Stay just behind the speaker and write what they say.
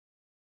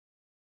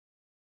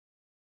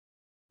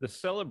the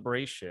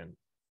celebration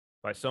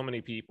by so many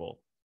people,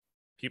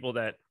 people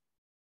that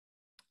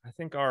I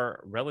think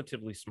are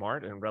relatively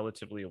smart and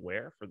relatively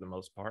aware for the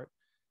most part,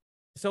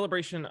 the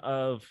celebration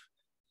of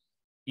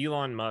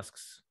Elon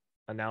Musk's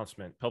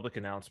announcement, public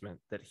announcement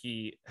that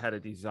he had a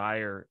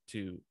desire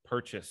to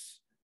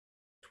purchase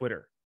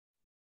Twitter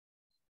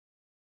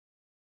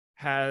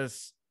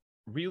has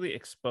really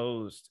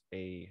exposed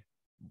a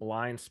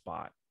blind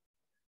spot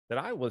that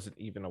I wasn't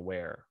even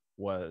aware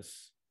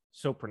was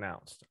so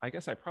pronounced. I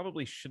guess I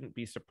probably shouldn't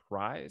be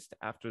surprised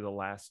after the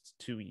last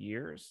 2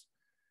 years,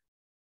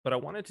 but I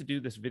wanted to do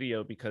this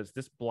video because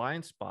this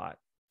blind spot,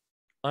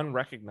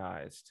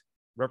 unrecognized,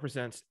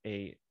 represents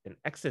an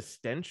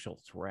existential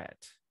threat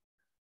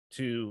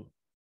to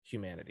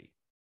humanity.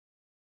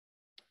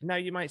 Now,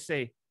 you might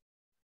say,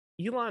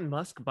 Elon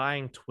Musk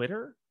buying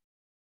Twitter?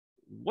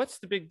 What's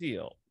the big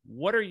deal?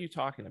 What are you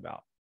talking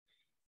about?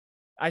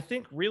 I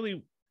think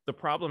really the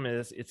problem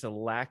is it's a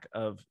lack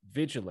of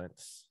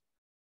vigilance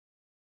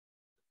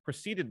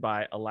preceded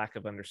by a lack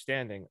of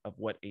understanding of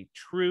what a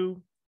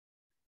true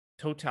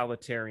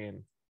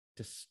totalitarian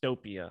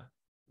dystopia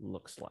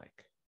looks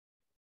like.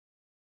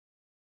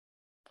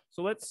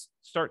 So let's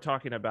start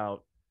talking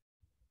about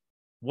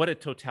what a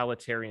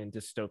totalitarian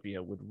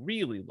dystopia would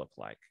really look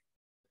like.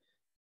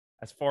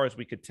 As far as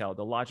we could tell,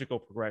 the logical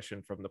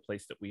progression from the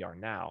place that we are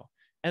now.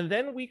 And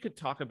then we could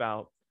talk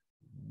about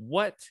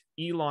what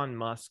Elon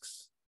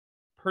Musk's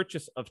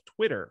purchase of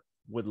Twitter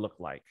would look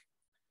like.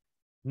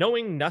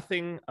 Knowing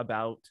nothing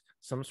about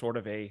some sort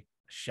of a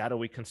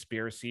shadowy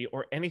conspiracy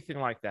or anything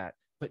like that,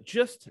 but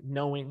just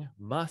knowing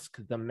Musk,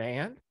 the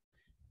man,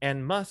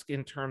 and Musk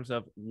in terms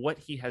of what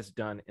he has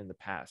done in the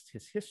past,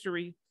 his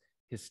history,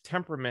 his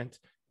temperament,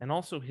 and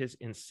also his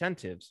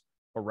incentives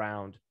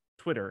around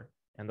Twitter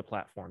and the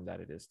platform that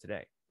it is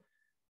today.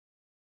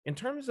 In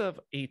terms of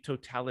a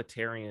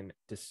totalitarian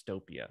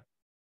dystopia,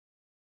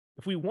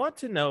 if we want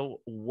to know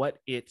what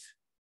it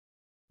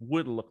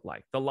would look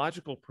like, the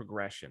logical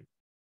progression,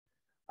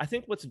 I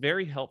think what's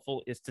very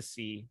helpful is to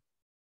see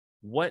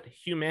what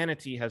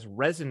humanity has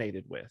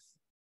resonated with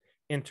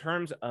in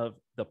terms of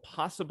the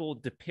possible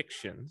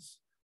depictions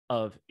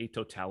of a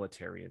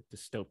totalitarian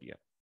dystopia.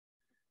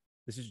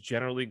 This is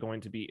generally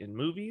going to be in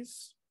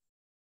movies,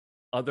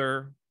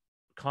 other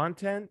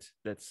content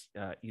that's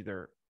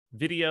either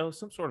video,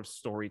 some sort of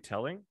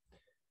storytelling,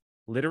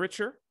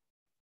 literature.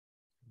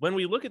 When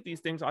we look at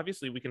these things,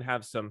 obviously we can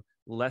have some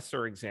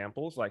lesser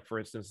examples, like for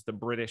instance, the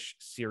British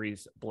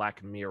series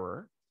Black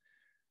Mirror,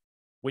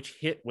 which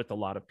hit with a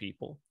lot of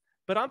people.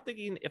 But I'm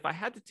thinking if I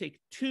had to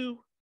take two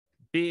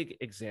big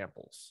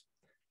examples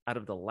out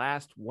of the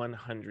last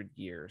 100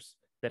 years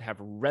that have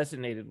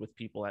resonated with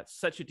people at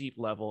such a deep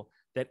level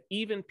that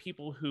even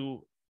people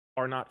who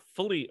are not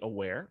fully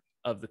aware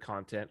of the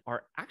content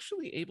are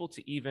actually able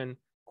to even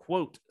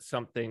quote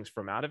some things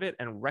from out of it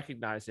and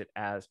recognize it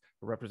as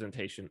a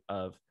representation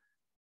of,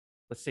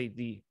 let's say,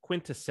 the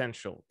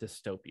quintessential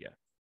dystopia.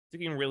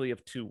 Thinking really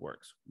of two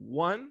works.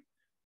 One,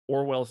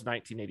 Orwell's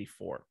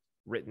 1984,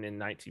 written in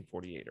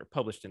 1948 or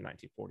published in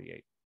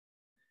 1948.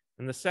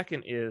 And the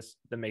second is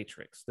The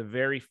Matrix, the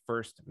very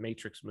first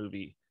Matrix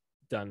movie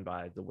done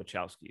by the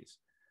Wachowskis.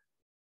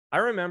 I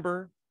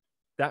remember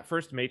that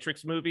first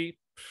Matrix movie,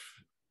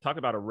 talk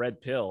about a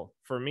red pill.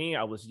 For me,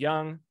 I was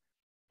young,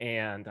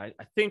 and I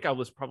think I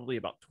was probably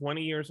about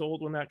 20 years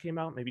old when that came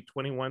out, maybe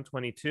 21,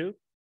 22.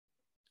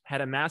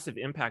 Had a massive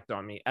impact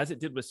on me, as it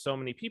did with so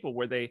many people,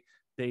 where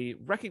they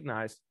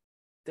recognized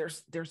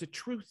there's a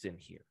truth in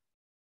here.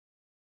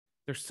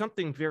 There's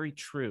something very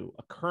true,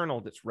 a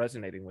kernel that's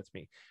resonating with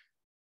me.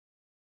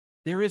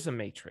 There is a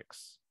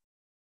matrix.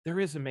 There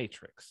is a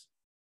matrix.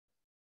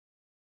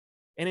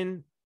 And in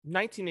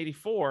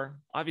 1984,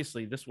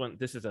 obviously, this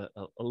is a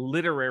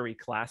literary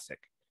classic.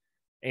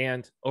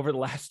 And over the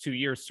last 2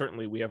 years,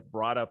 certainly we have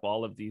brought up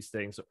all of these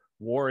things.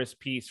 War is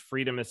peace,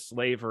 freedom is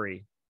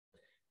slavery,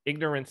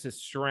 ignorance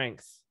is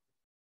strength,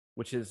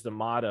 which is the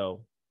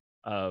motto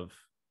of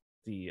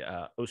the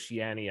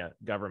Oceania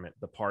government,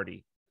 the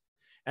party.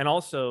 And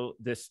also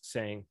this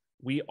saying,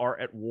 we are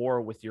at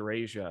war with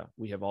Eurasia.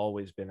 We have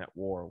always been at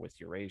war with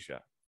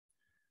Eurasia.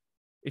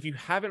 If you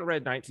haven't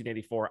read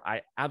 1984,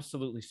 I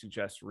absolutely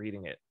suggest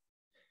reading it.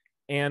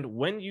 And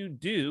when you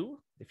do,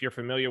 if you're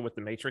familiar with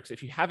The Matrix,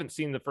 if you haven't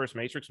seen the first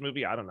Matrix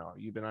movie, I don't know,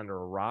 you've been under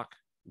a rock,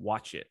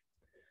 watch it.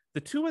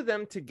 The two of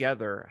them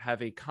together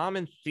have a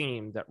common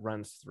theme that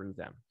runs through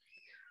them.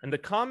 And the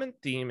common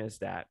theme is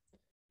that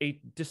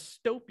a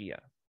dystopia,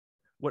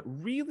 what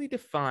really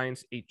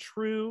defines a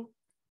true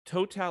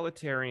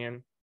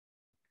totalitarian,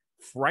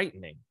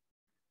 frightening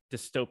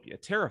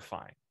dystopia,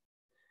 terrifying,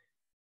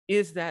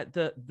 is that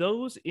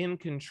those in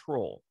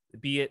control,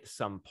 be it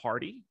some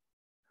party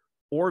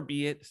or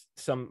be it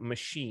some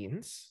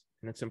machines,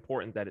 and it's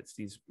important that it's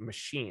these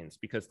machines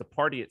because the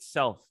party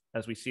itself,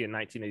 as we see in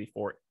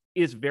 1984,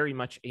 is very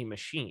much a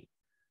machine.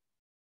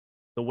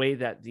 The way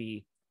that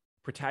the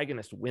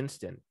protagonist,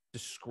 Winston,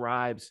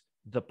 describes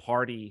the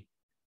party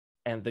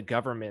and the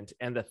government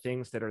and the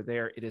things that are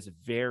there, it is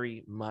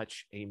very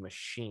much a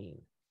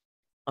machine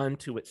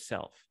unto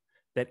itself.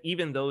 that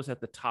even those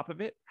at the top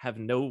of it have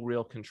no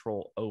real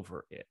control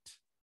over it.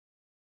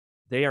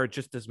 They are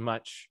just as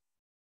much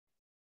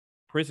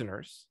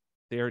prisoners.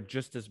 They are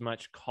just as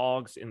much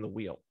cogs in the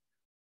wheel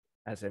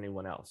as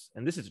anyone else.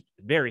 And this is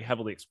very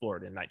heavily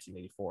explored in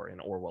 1984 in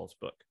Orwell's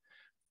book,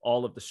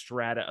 all of the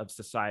strata of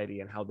society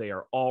and how they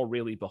are all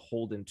really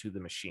beholden to the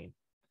machine.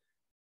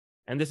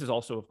 And this is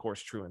also, of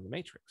course, true in The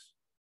Matrix.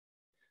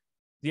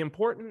 The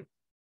important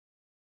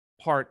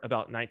part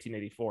about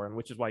 1984, and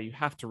which is why you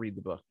have to read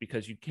the book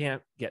because you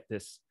can't get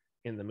this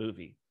in the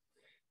movie,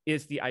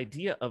 is the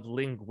idea of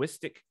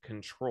linguistic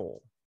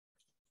control.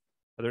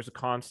 There's a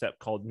concept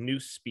called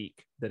newspeak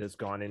that has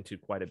gone into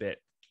quite a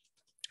bit.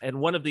 And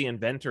one of the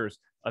inventors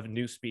of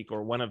newspeak,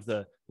 or one of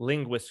the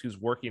linguists who's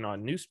working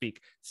on newspeak,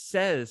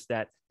 says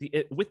that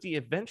with the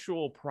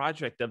eventual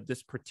project of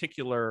this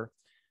particular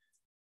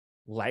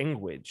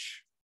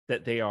language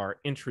that they are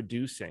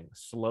introducing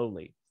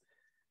slowly,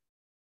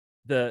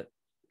 the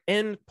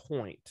end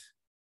point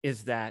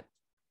is that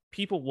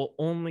people will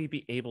only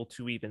be able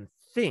to even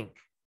think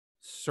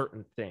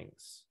certain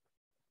things.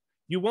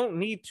 You won't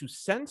need to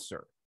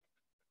censor,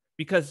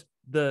 because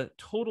the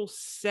total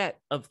set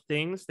of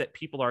things that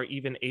people are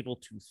even able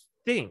to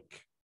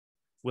think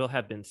will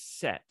have been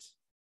set.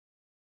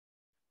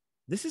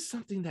 This is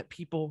something that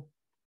people,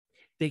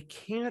 they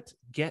can't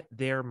get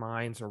their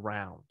minds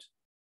around,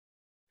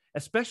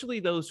 especially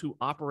those who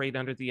operate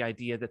under the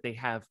idea that they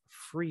have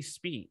free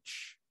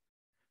speech,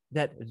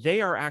 that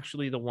they are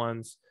actually the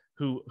ones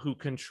who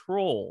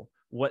control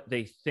what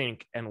they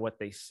think and what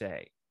they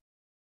say.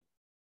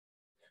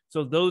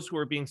 So those who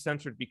are being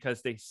censored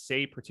because they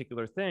say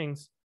particular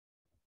things,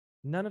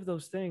 none of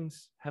those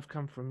things have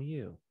come from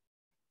you.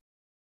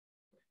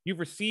 You've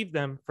received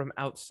them from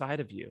outside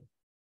of you.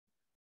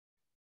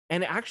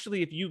 And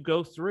actually, if you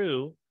go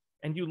through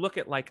and you look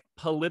at like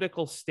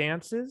political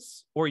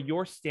stances or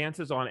your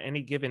stances on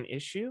any given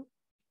issue,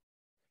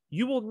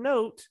 you will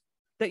note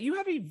that you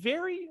have a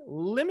very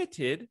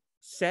limited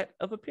set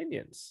of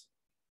opinions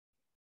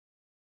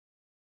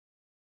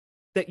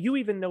that you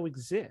even know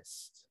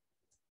exist.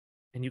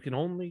 And you can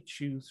only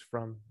choose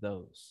from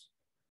those.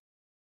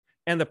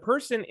 And the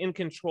person in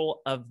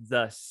control of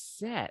the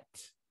set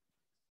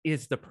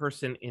is the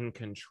person in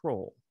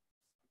control.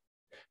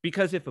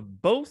 Because if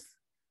both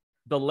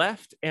the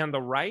left and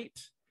the right,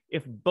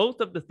 if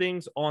both of the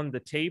things on the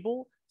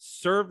table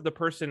serve the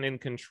person in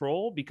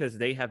control because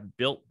they have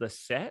built the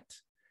set,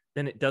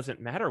 then it doesn't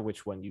matter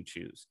which one you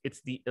choose.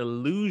 It's the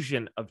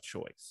illusion of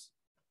choice.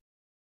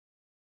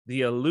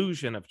 The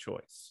illusion of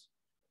choice.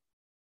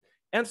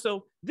 And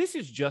so this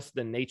is just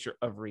the nature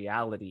of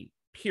reality,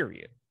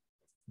 period,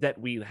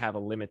 that we have a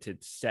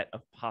limited set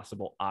of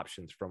possible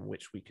options from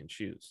which we can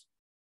choose.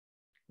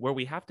 Where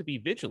we have to be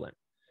vigilant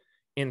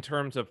in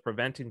terms of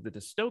preventing the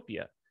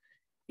dystopia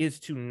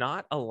is to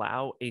not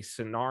allow a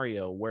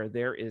scenario where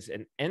there is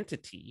an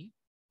entity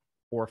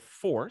or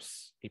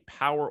force, a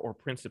power or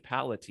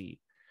principality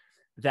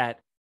that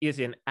is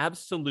in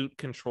absolute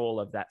control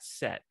of that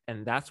set.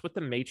 And that's what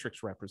the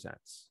Matrix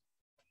represents.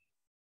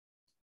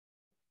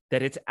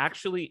 That it's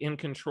actually in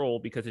control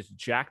because it's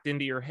jacked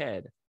into your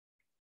head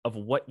of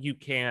what you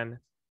can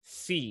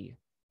see,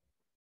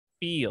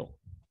 feel,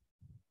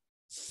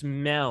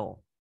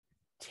 smell,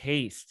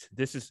 taste.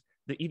 This is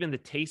even the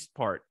taste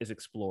part is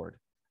explored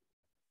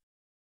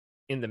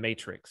in the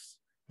Matrix.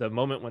 The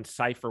moment when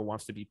Cypher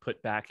wants to be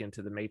put back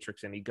into the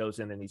Matrix and he goes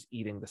in and he's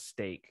eating the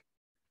steak.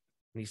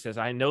 And he says,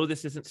 I know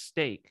this isn't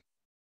steak.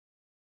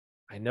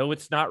 I know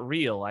it's not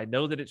real. I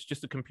know that it's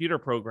just a computer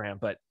program,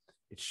 but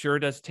it sure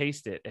does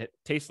taste it. It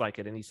tastes like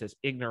it. And he says,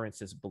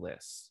 ignorance is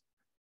bliss.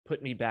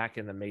 Put me back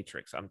in the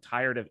Matrix. I'm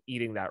tired of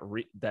eating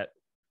that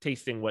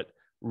tasting what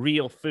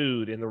real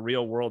food in the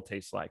real world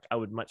tastes like. I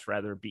would much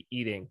rather be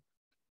eating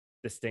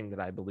this thing that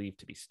I believe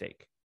to be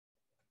steak.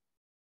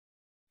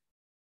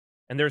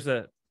 And there's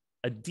a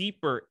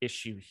deeper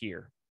issue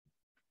here,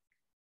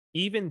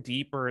 even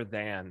deeper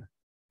than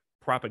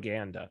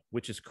propaganda,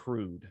 which is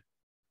crude.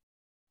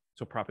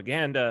 So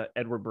propaganda,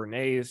 Edward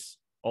Bernays,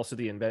 also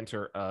the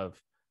inventor of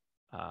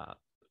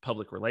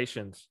public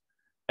relations,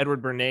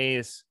 Edward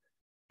Bernays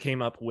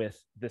came up with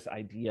this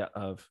idea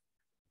of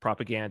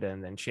propaganda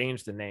and then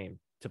changed the name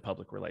to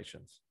public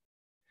relations.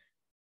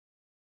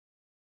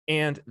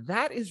 And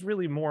that is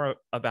really more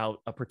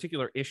about a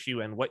particular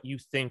issue and what you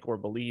think or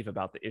believe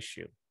about the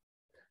issue.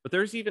 But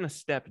there's even a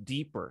step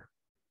deeper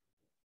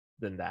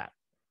than that.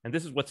 And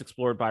this is what's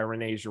explored by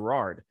René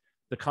Girard,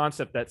 the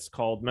concept that's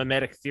called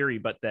mimetic theory,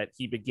 but that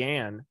he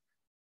began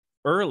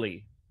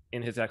early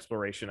in his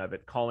exploration of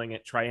it, calling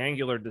it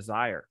triangular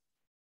desire.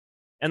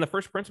 And the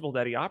first principle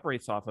that he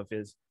operates off of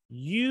is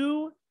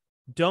you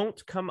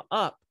don't come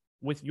up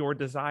with your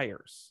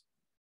desires.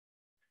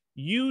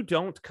 You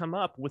don't come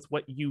up with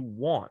what you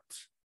want,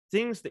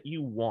 things that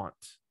you want,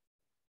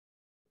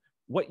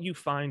 what you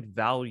find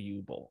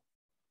valuable,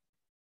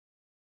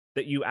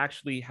 that you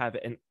actually have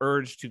an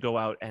urge to go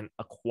out and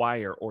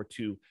acquire or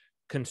to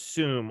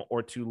consume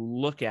or to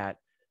look at.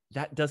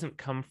 That doesn't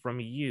come from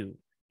you.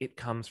 It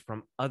comes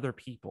from other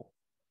people.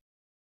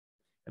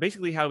 And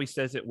basically how he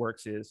says it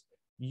works is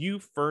you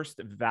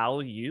first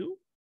value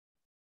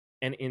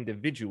an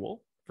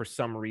individual for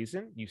some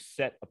reason, you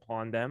set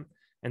upon them,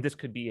 and this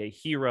could be a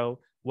hero,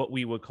 what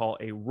we would call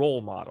a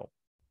role model.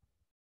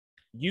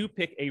 You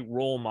pick a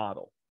role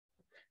model,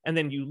 and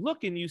then you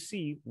look and you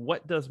see,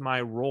 what does my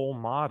role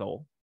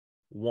model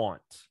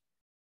want?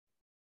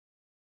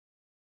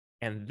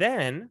 And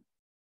then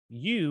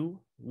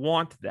you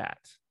want that.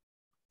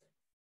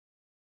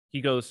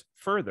 He goes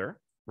further,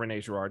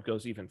 Rene Girard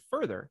goes even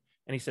further,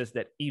 and he says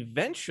that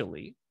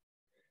eventually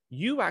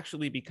you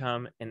actually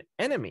become an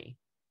enemy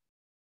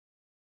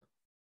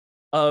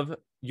of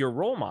your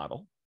role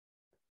model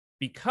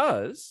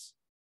because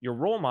your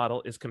role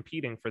model is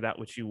competing for that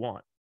which you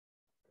want.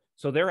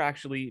 So they're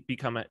actually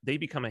become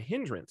a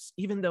hindrance,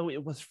 even though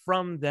it was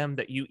from them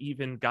that you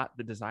even got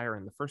the desire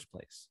in the first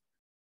place.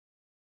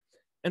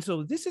 And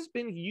so this has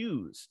been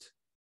used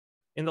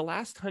in the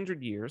last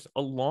 100 years,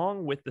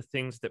 along with the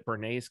things that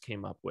Bernays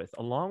came up with,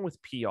 along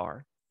with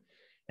PR.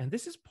 And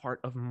this is part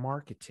of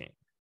marketing.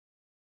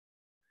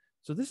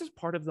 So this is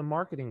part of the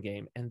marketing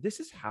game, and this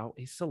is how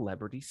a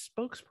celebrity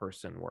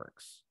spokesperson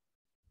works.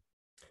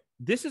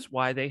 This is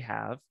why they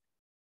have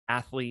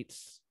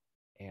athletes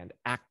and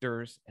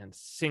actors and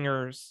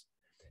singers,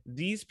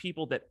 these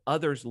people that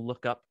others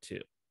look up to.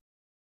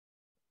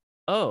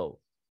 Oh,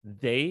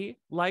 they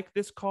like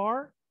this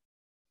car?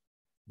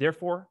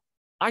 Therefore,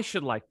 I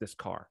should like this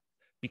car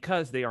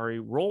because they are a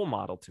role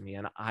model to me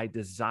and I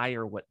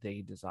desire what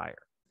they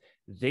desire.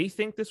 They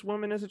think this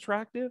woman is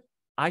attractive.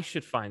 I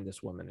should find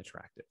this woman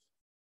attractive.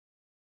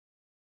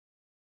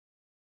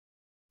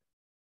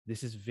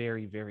 This is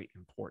very, very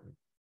important.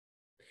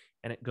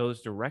 And it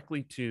goes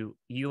directly to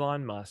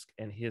Elon Musk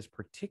and his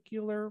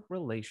particular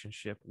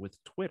relationship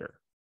with Twitter.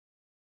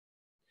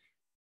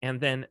 And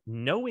then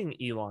knowing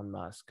Elon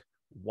Musk,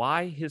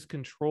 why his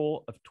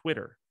control of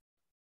Twitter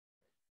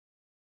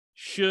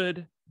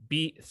should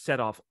be set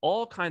off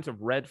all kinds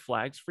of red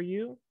flags for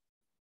you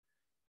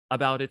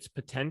about its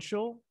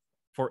potential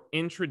for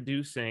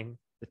introducing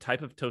the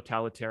type of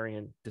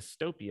totalitarian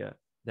dystopia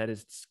that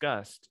is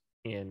discussed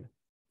in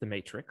The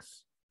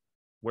Matrix,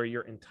 where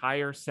your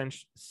entire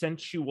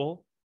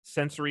sensual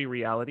sensory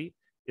reality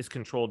is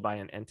controlled by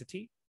an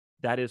entity.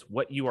 That is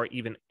what you are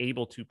even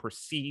able to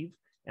perceive,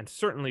 and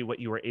certainly what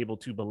you are able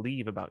to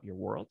believe about your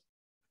world.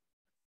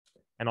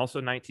 And also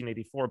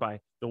 1984, by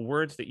the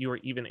words that you are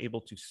even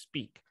able to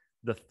speak,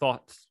 the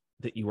thoughts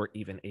that you are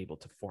even able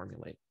to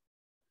formulate.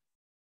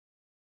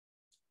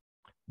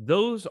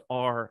 Those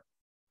are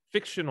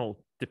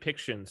fictional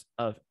depictions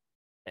of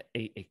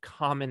a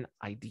common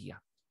idea.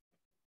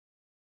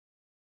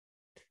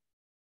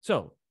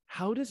 So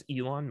how does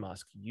Elon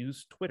Musk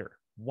use Twitter?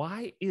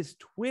 Why is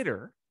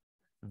Twitter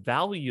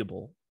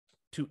valuable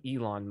to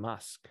Elon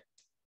Musk?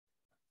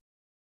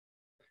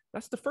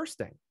 That's the first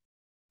thing.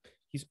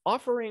 He's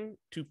offering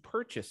to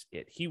purchase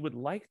it. He would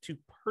like to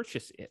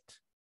purchase it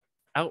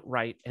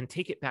outright and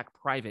take it back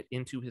private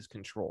into his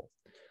control.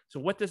 So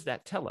what does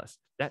that tell us?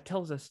 That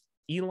tells us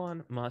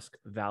Elon Musk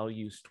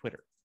values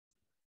Twitter,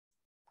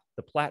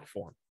 the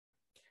platform,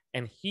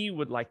 and he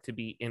would like to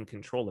be in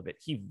control of it.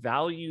 He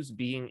values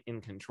being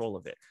in control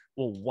of it.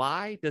 Well,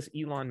 why does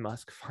Elon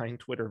Musk find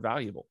Twitter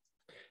valuable?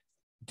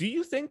 Do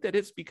you think that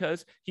it's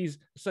because he's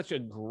such a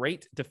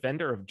great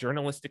defender of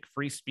journalistic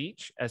free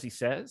speech, as he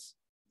says?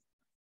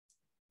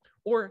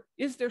 Or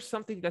is there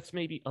something that's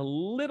maybe a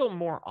little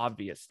more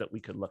obvious that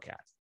we could look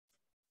at?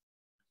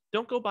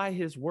 Don't go by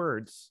his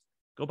words,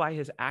 go by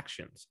his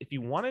actions. If you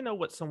want to know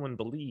what someone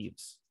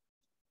believes,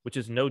 which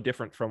is no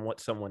different from what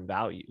someone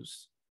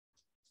values,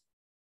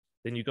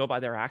 then you go by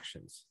their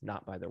actions,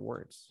 not by their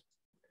words.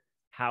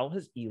 How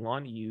has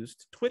Elon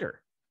used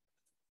Twitter?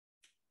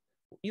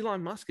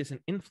 Elon Musk is an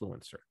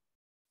influencer.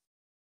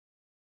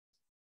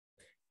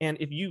 And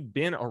if you've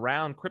been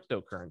around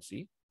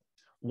cryptocurrency,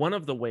 one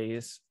of the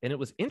ways, and it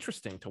was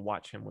interesting to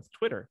watch him with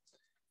Twitter,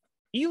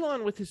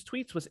 Elon with his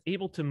tweets was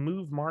able to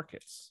move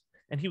markets,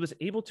 and he was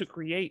able to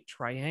create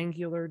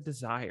triangular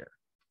desire.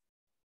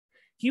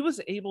 He was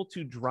able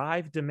to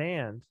drive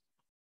demand,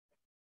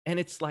 and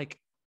it's like,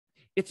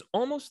 it's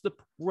almost the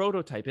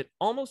prototype. It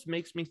almost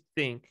makes me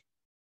think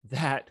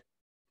that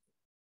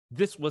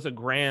this was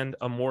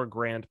a more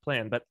grand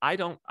plan, but I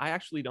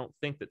actually don't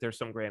think that there's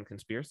some grand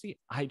conspiracy.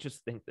 I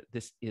just think that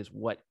this is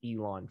what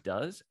Elon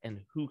does and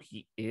who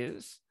he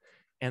is.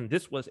 And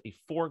this was a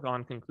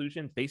foregone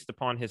conclusion based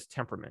upon his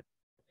temperament,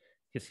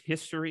 his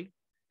history,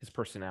 his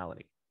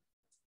personality.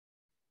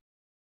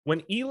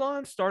 When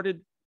Elon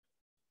started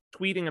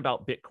tweeting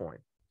about Bitcoin,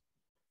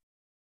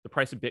 the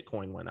price of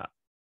Bitcoin went up.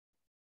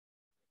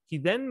 He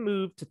then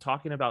moved to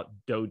talking about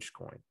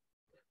Dogecoin.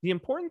 The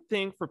important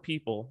thing for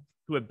people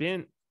who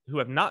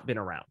have not been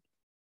around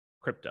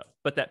crypto,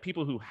 but that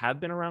people who have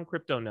been around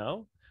crypto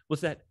know,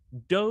 was that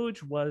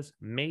Doge was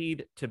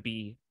made to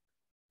be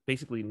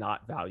basically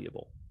not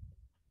valuable.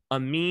 A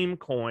meme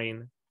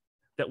coin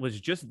that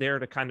was just there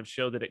to kind of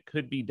show that it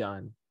could be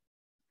done.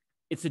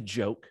 It's a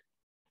joke,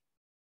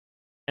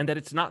 and that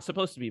it's not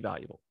supposed to be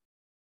valuable.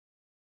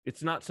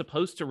 It's not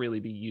supposed to really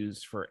be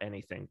used for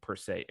anything per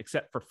se,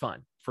 except for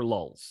fun, for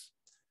lulz.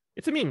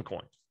 It's a meme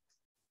coin.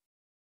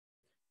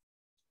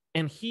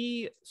 And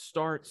he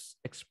starts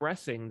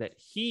expressing that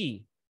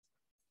he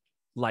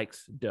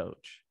likes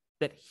Doge,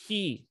 that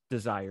he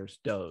desires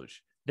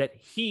Doge, that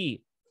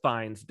he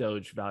finds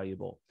Doge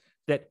valuable,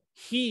 that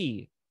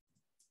he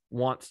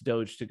wants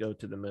Doge to go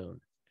to the moon.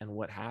 And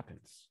what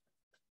happens?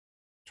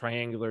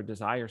 Triangular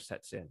desire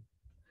sets in.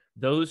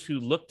 Those who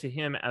look to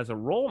him as a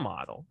role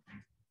model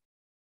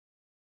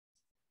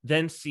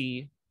then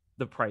see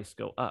the price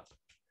go up.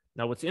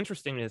 Now, what's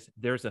interesting is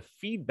there's a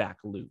feedback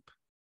loop,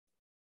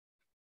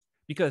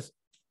 because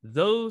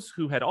those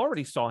who had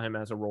already saw him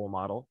as a role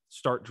model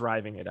start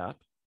driving it up.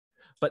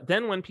 But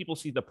then when people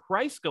see the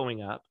price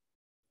going up,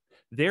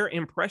 their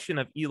impression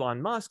of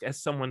Elon Musk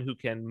as someone who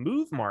can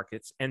move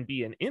markets and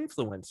be an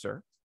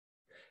influencer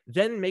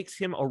then makes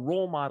him a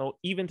role model,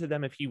 even to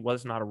them if he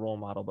was not a role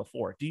model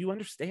before. Do you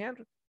understand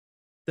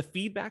the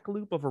feedback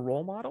loop of a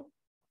role model?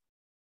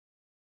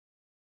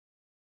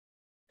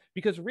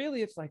 Because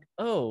really it's like,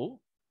 oh,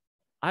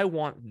 I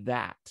want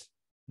that.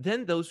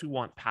 Then those who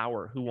want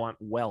power, who want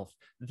wealth,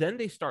 then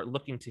they start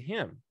looking to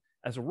him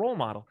as a role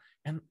model,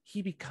 and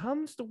he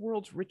becomes the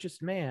world's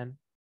richest man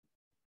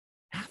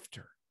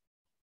after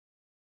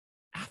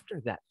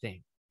that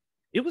thing.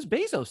 It was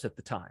Bezos at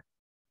the time.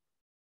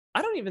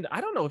 I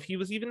don't know if he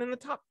was even in the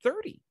top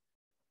 30.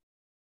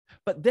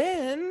 But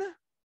then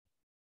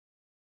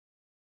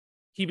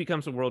he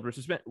becomes the world's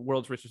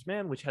richest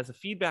man, which has a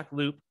feedback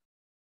loop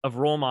of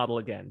role model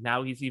again.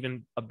 Now he's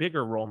even a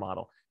bigger role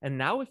model. And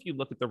now if you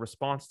look at the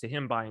response to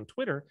him buying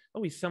Twitter,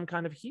 oh, he's some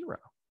kind of hero.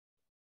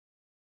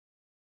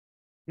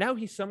 Now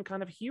he's some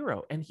kind of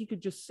hero. And he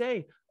could just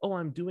say, oh,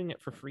 I'm doing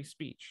it for free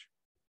speech.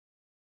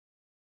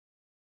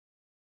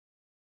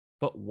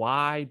 But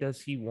why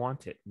does he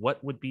want it?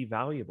 What would be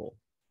valuable?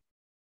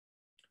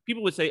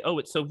 People would say, oh,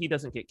 it's so he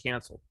doesn't get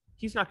canceled.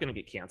 He's not going to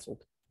get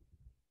canceled.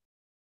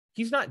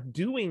 He's not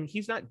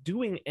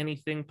doing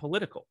anything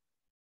political.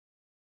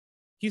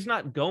 He's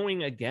not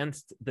going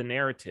against the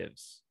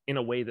narratives in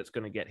a way that's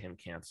going to get him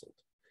canceled.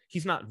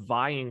 He's not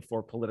vying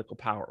for political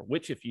power,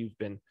 which if you've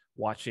been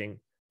watching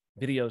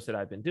videos that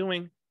I've been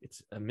doing,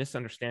 it's a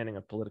misunderstanding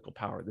of political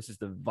power. This is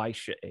the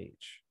Vaishya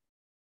age.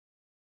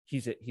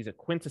 He's a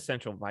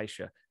quintessential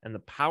Vaishya, and the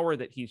power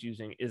that he's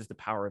using is the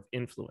power of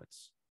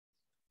influence,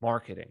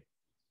 marketing,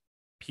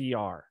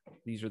 PR.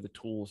 These are the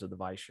tools of the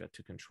Vaishya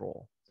to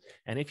control.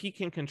 And if he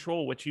can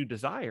control what you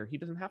desire, he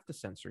doesn't have to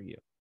censor you.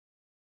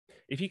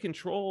 If he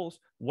controls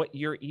what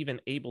you're even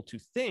able to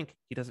think,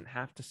 he doesn't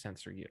have to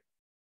censor you.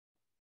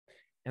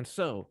 And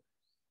so,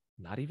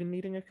 not even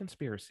needing a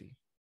conspiracy,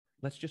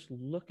 let's just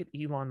look at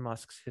Elon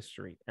Musk's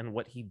history and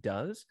what he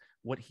does,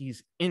 what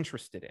he's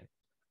interested in.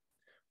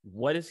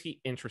 What is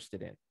he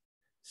interested in?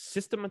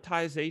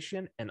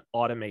 Systematization and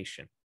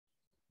automation.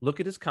 Look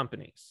at his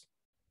companies.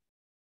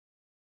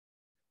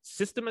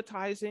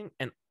 Systematizing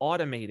and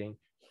automating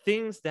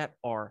things that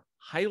are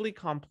highly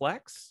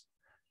complex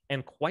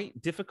and quite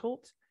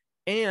difficult,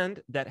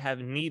 and that have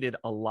needed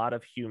a lot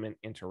of human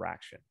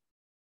interaction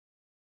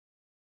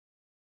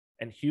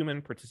and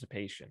human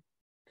participation.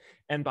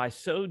 And by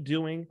so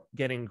doing,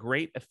 getting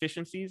great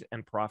efficiencies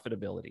and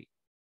profitability.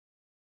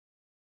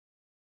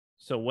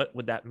 So what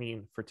would that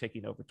mean for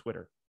taking over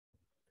Twitter?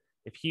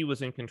 If he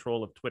was in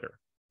control of Twitter,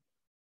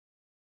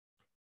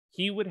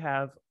 he would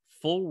have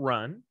full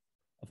run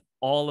of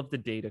all of the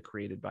data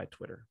created by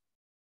Twitter.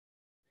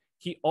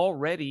 He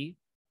already,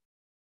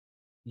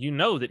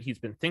 that he's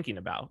been thinking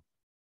about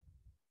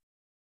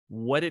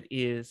what it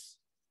is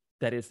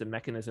that is the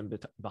mechanism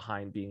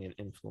behind being an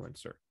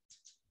influencer.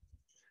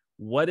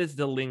 What is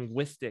the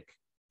linguistic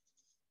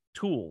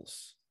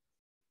tools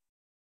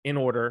in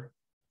order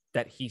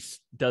that he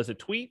does a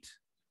tweet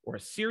or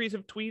a series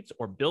of tweets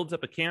or builds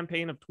up a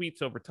campaign of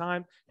tweets over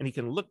time, and he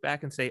can look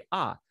back and say,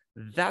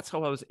 that's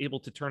how I was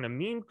able to turn a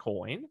meme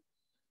coin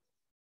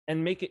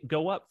and make it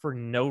go up for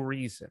no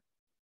reason,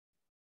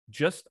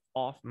 just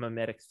off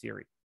mimetic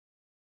theory.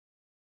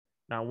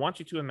 Now, I want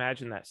you to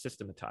imagine that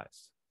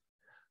systematized.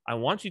 I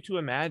want you to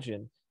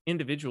imagine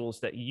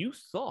individuals that you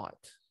thought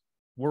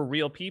were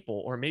real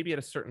people, or maybe at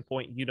a certain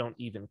point you don't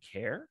even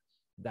care.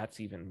 That's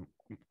even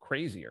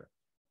crazier.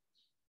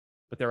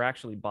 But they're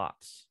actually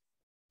bots.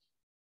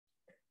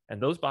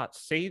 And those bots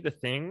say the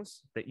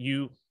things that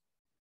you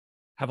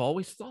have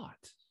always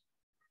thought.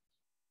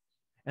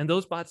 And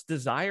those bots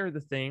desire the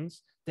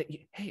things that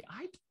hey,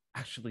 I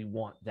actually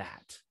want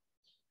that.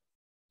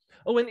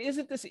 Oh, and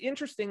isn't this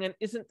interesting? And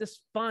isn't this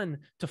fun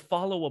to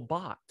follow a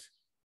bot?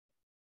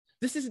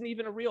 This isn't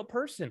even a real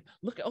person.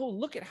 Look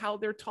at how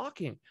they're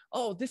talking.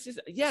 Oh, this is,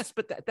 yes,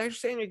 but they're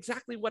saying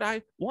exactly what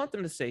I want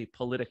them to say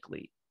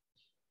politically,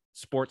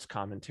 sports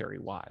commentary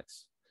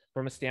wise,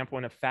 from a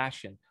standpoint of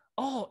fashion.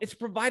 Oh, it's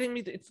providing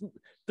me, it's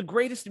the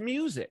greatest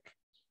music.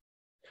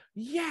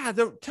 Yeah,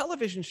 the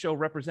television show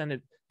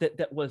represented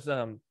that was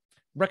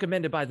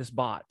recommended by this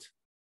bot.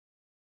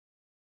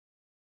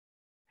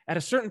 At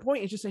a certain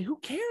point, you just say, who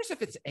cares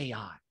if it's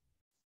AI?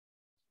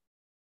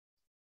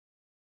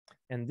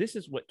 And this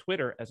is what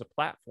Twitter as a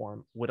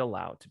platform would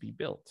allow to be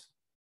built.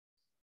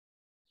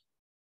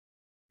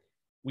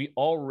 We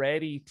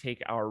already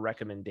take our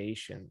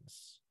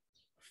recommendations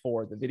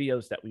for the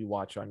videos that we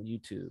watch on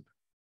YouTube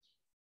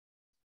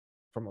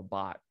from a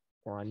bot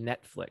or on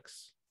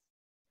Netflix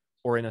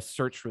or in a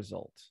search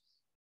result.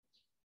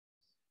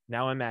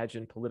 Now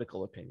imagine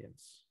political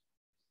opinions,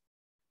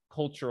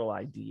 cultural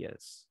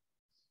ideas,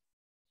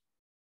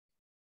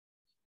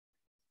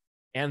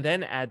 and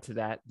then add to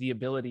that the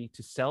ability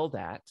to sell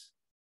that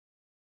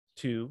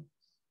to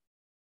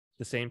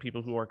the same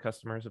people who are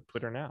customers of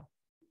Twitter now,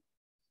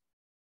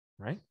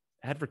 right?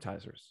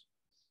 Advertisers.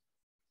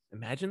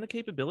 Imagine the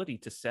capability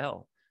to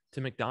sell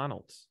to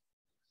McDonald's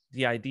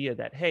the idea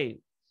that, hey,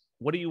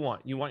 what do you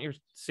want? You want your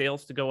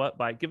sales to go up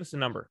by, give us a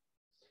number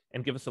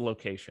and give us a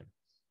location.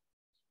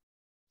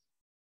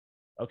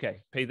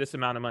 Okay, pay this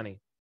amount of money.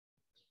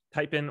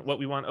 Type in what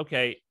we want.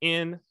 Okay,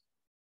 in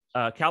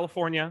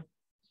California,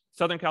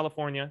 Southern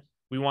California,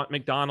 we want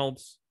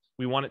McDonald's.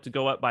 We want it to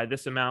go up by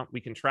this amount.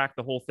 We can track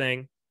the whole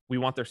thing. We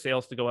want their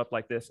sales to go up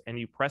like this. And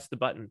you press the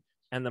button,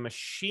 and the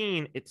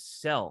machine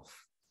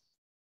itself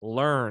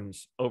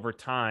learns over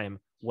time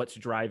what's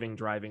driving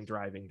demand.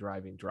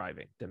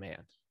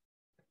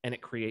 And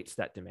it creates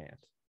that demand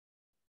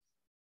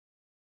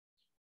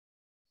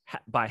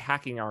by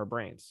hacking our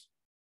brains,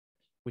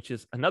 which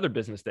is another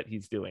business that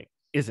he's doing,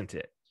 isn't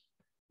it?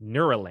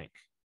 Neuralink,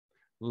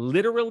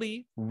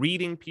 literally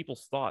reading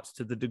people's thoughts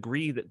to the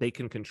degree that they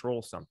can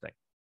control something.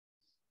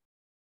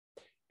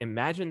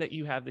 Imagine that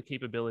you have the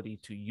capability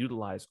to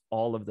utilize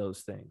all of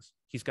those things.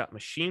 He's got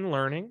machine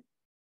learning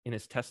in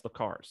his Tesla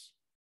cars,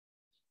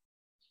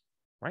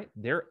 right?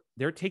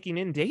 They're taking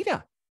in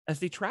data as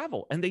they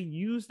travel, and they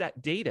use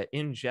that data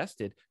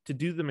ingested to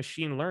do the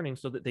machine learning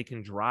so that they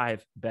can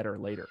drive better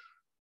later.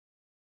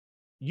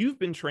 You've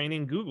been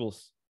training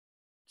Google's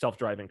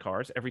self-driving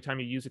cars every time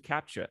you use a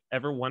CAPTCHA.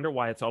 Ever wonder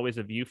why it's always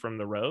a view from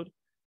the road?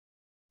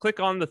 Click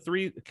on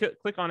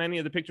any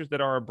of the pictures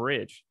that are a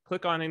bridge.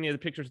 Click on any of the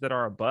pictures that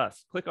are a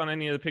bus. Click on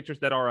any of the pictures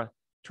that are a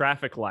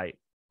traffic light,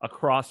 a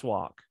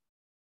crosswalk.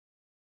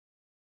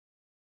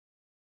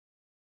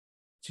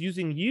 It's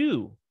using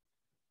you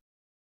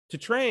to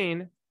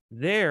train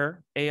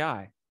their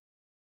AI.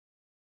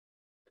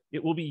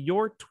 It will be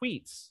your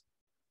tweets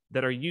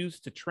that are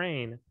used to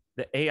train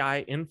the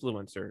AI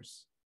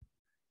influencers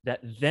that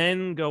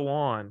then go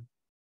on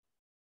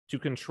to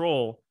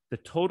control the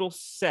total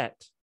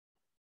set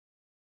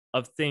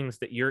of things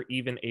that you're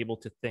even able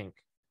to think,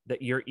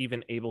 that you're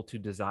even able to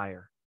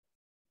desire.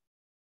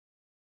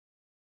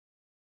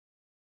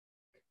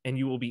 And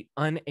you will be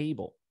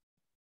unable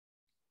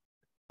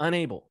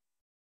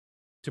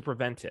to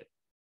prevent it,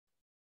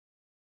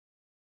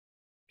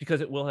 because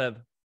it will have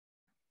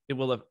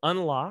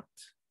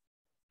unlocked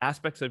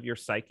aspects of your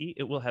psyche.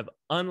 It will have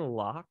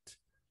unlocked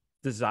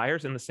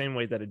desires in the same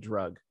way that a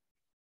drug.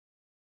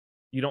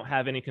 You don't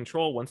have any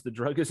control. Once the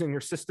drug is in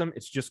your system,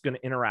 it's just going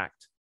to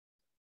interact.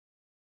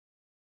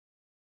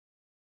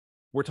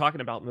 We're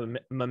talking about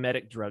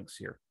mimetic drugs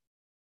here.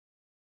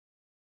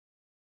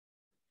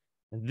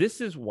 And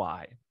this is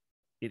why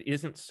it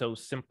isn't so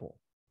simple.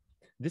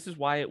 This is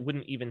why it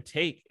wouldn't even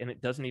take, and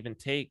it doesn't even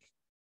take,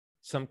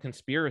 some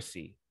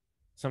conspiracy,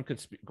 some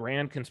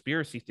grand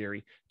conspiracy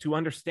theory to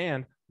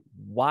understand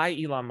why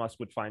Elon Musk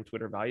would find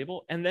Twitter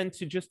valuable, and then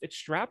to just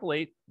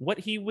extrapolate what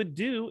he would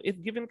do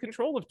if given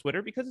control of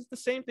Twitter, because it's the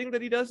same thing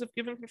that he does if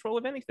given control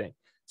of anything.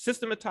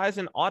 Systematize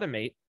and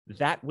automate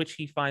that which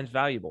he finds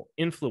valuable.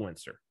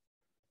 Influencer.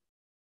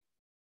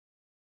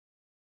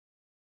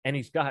 And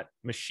he's got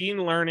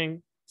machine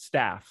learning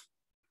staff.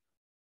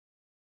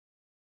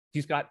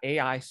 He's got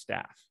AI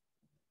staff.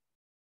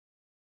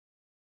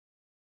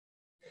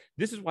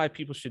 This is why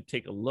people should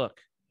take a look.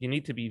 You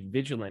need to be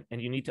vigilant, and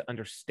you need to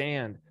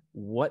understand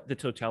what the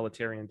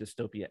totalitarian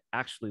dystopia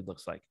actually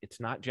looks like.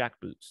 It's not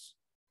jackboots.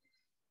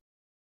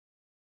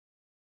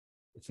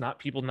 It's not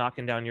people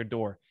knocking down your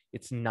door.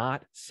 It's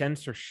not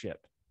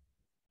censorship.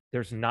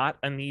 There's not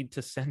a need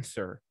to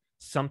censor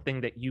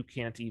something that you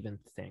can't even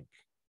think.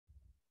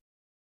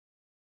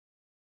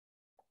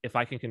 If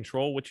I can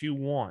control what you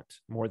want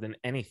more than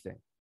anything,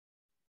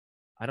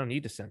 I don't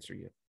need to censor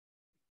you.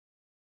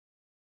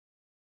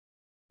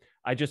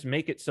 I just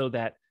make it so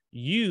that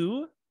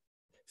you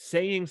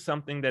saying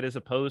something that is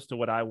opposed to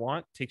what I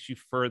want takes you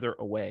further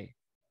away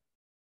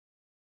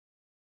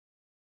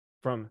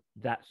from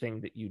that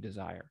thing that you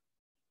desire.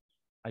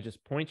 I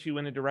just point you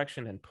in a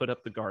direction and put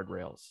up the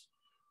guardrails,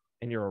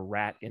 and you're a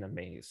rat in a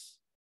maze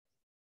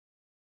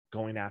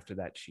going after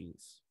that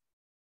cheese.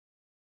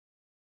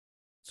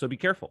 So be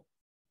careful.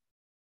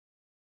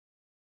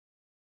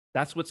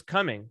 That's what's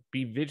coming.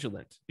 Be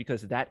vigilant,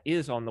 because that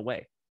is on the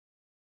way.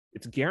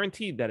 It's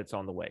guaranteed that it's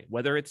on the way.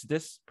 Whether it's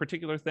this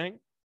particular thing,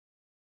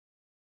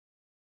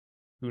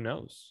 who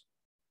knows?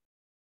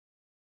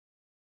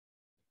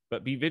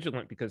 But be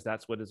vigilant, because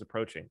that's what is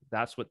approaching.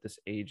 That's what this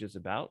age is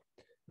about.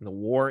 And the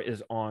war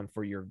is on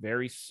for your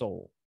very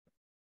soul.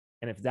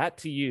 And if that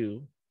to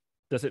you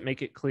doesn't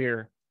make it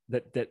clear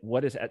that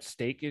what is at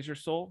stake is your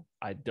soul,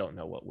 I don't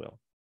know what will.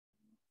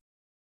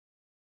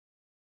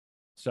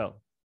 So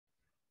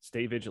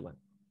stay vigilant.